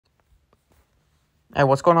Hey,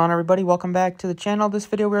 what's going on, everybody? Welcome back to the channel. This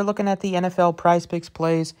video, we're looking at the NFL Prizepicks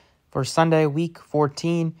plays for Sunday, Week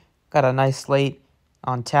 14. Got a nice slate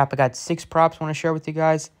on tap. I got 6 props I want to share with you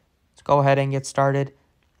guys. Let's go ahead and get started.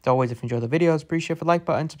 As always, if you enjoy the videos, appreciate the like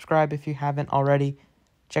button, subscribe if you haven't already.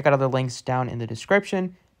 Check out other links down in the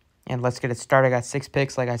description. And let's get it started. I got 6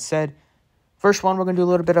 picks, like I said. First one, we're going to do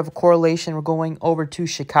a little bit of a correlation. We're going over to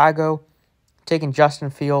Chicago, taking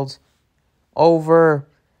Justin Fields over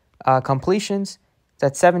completions.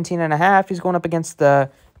 At 17.5, he's going up against the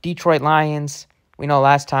Detroit Lions. We know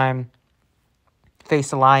last time faced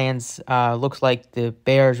the Lions, looks like the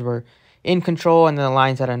Bears were in control, and then the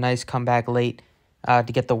Lions had a nice comeback late to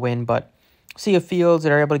get the win. But see if Fields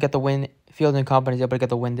are able to get the win. Fields and company is able to get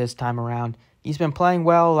the win this time around. He's been playing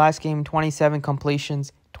well. Last game, 27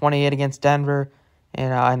 completions, 28 against Denver,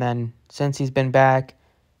 and then since he's been back,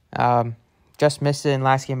 just missed it in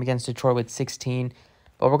last game against Detroit with 16.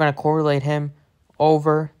 But we're going to correlate him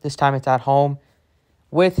over, this time it's at home,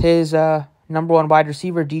 with his number one wide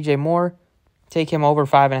receiver, DJ Moore. Take him over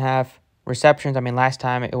 5.5 receptions. I mean, last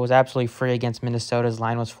time it was absolutely free against Minnesota. His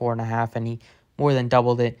line was 4.5, and he more than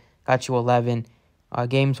doubled it. Got you 11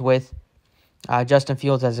 games with Justin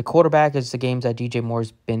Fields as a quarterback. It's the games that DJ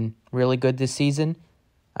Moore's been really good this season.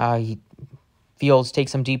 Fields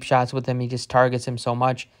takes some deep shots with him. He just targets him so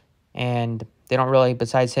much, and they don't really,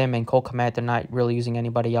 besides him and Cole Kmet, they're not really using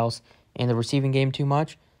anybody else in the receiving game too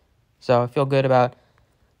much. So I feel good about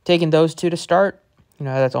taking those two to start. You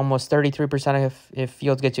know, that's almost 33% if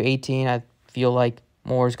Fields gets you 18. I feel like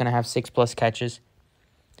Moore is going to have 6+ catches.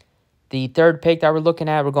 The third pick that we're looking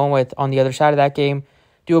at, we're going with on the other side of that game.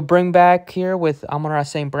 Do a bring back here with Amon-Ra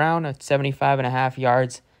St. Brown at 75.5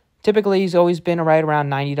 yards. Typically, he's always been right around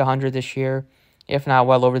 90 to 100 this year, if not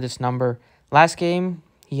well over this number. Last game,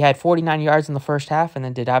 he had 49 yards in the first half and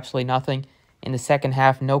then did absolutely nothing in the second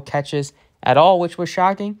half. No catches at all, which was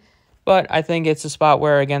shocking. But I think it's a spot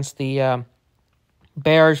where against the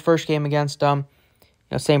Bears, first game against them,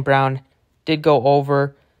 St. Brown did go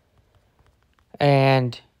over.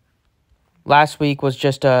 And last week was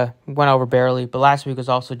just went over barely. But last week was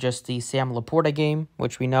also just the Sam Laporta game,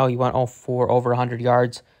 which we know he went for over 100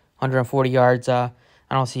 yards, 140 yards. I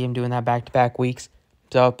don't see him doing that back-to-back weeks.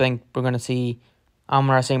 So I think we're going to see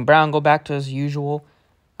Amon-Ra St. Brown go back to his usual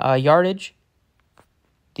yardage.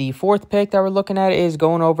 The fourth pick that we're looking at is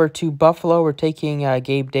going over to Buffalo. We're taking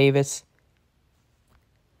Gabe Davis.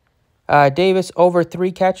 Davis over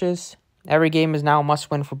 3 catches. Every game is now a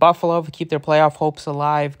must-win for Buffalo to keep their playoff hopes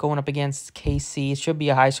alive. Going up against KC, it should be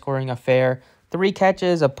a high-scoring affair. 3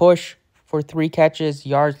 catches, a push for 3 catches.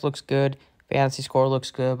 Yards looks good. Fantasy score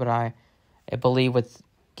looks good. But I believe with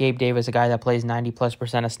Gabe Davis, a guy that plays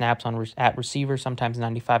 90+% of snaps at receiver, sometimes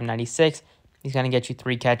 95, 96, he's going to get you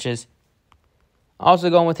 3 catches. Also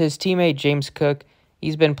going with his teammate, James Cook.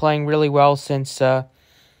 He's been playing really well since Damian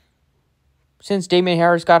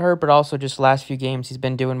Harris got hurt, but also just the last few games he's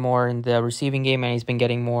been doing more in the receiving game, and he's been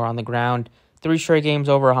getting more on the ground. 3 straight games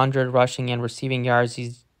over 100 rushing and receiving yards.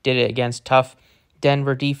 He did it against tough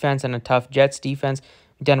Denver defense and a tough Jets defense.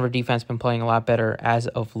 Denver defense been playing a lot better as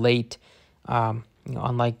of late,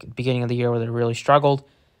 unlike the beginning of the year where they really struggled.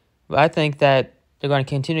 But I think that they're going to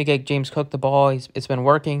continue to get James Cook the ball. It's been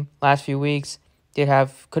working last few weeks.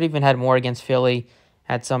 Could even had more against Philly,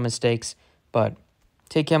 had some mistakes, but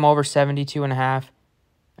take him over 72.5.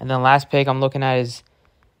 And then last pick I'm looking at is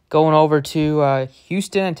going over to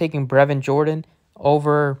Houston and taking Brevin Jordan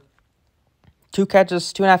over 2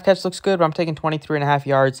 catches, 2.5 catches looks good, but I'm taking 23.5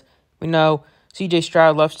 yards. We know CJ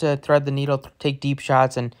Stroud loves to thread the needle, take deep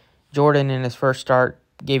shots, and Jordan in his first start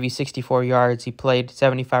gave you 64 yards. He played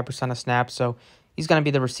 75% of snaps, so he's going to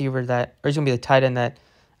be the receiver he's going to be the tight end that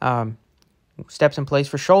steps in place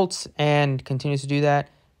for Schultz and continues to do that.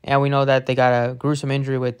 And we know that they got a gruesome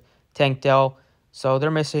injury with Tank Dell, so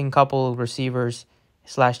they're missing a couple of receivers /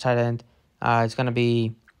 tight end. It's going to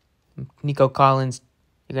be Nico Collins.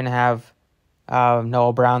 You're going to have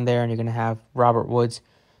Noah Brown there, and you're going to have Robert Woods.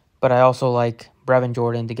 But I also like Brevin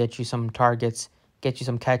Jordan to get you some targets, get you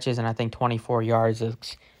some catches, and I think 24 yards is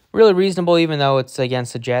really reasonable, even though it's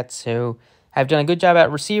against the Jets, who have done a good job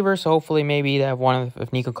at receiver. So hopefully maybe they have one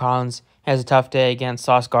if Nico Collins has a tough day against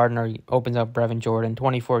Sauce Gardner, he opens up Brevin Jordan,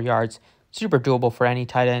 24 yards. Super doable for any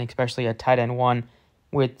tight end, especially a tight end 1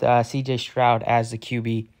 with CJ Stroud as the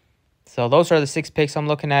QB. So those are the 6 picks I'm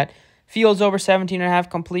looking at. Fields over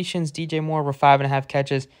 17.5 completions. DJ Moore over 5.5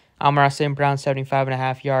 catches. Amon-Ra St. Brown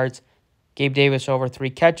 75.5 yards. Gabe Davis over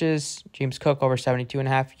 3 catches. James Cook over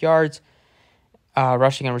 72.5 yards.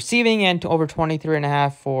 Rushing and receiving, and over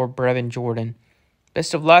 23.5 for Brevin Jordan.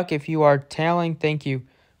 Best of luck if you are tailing. Thank you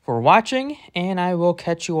for watching, and I will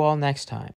catch you all next time.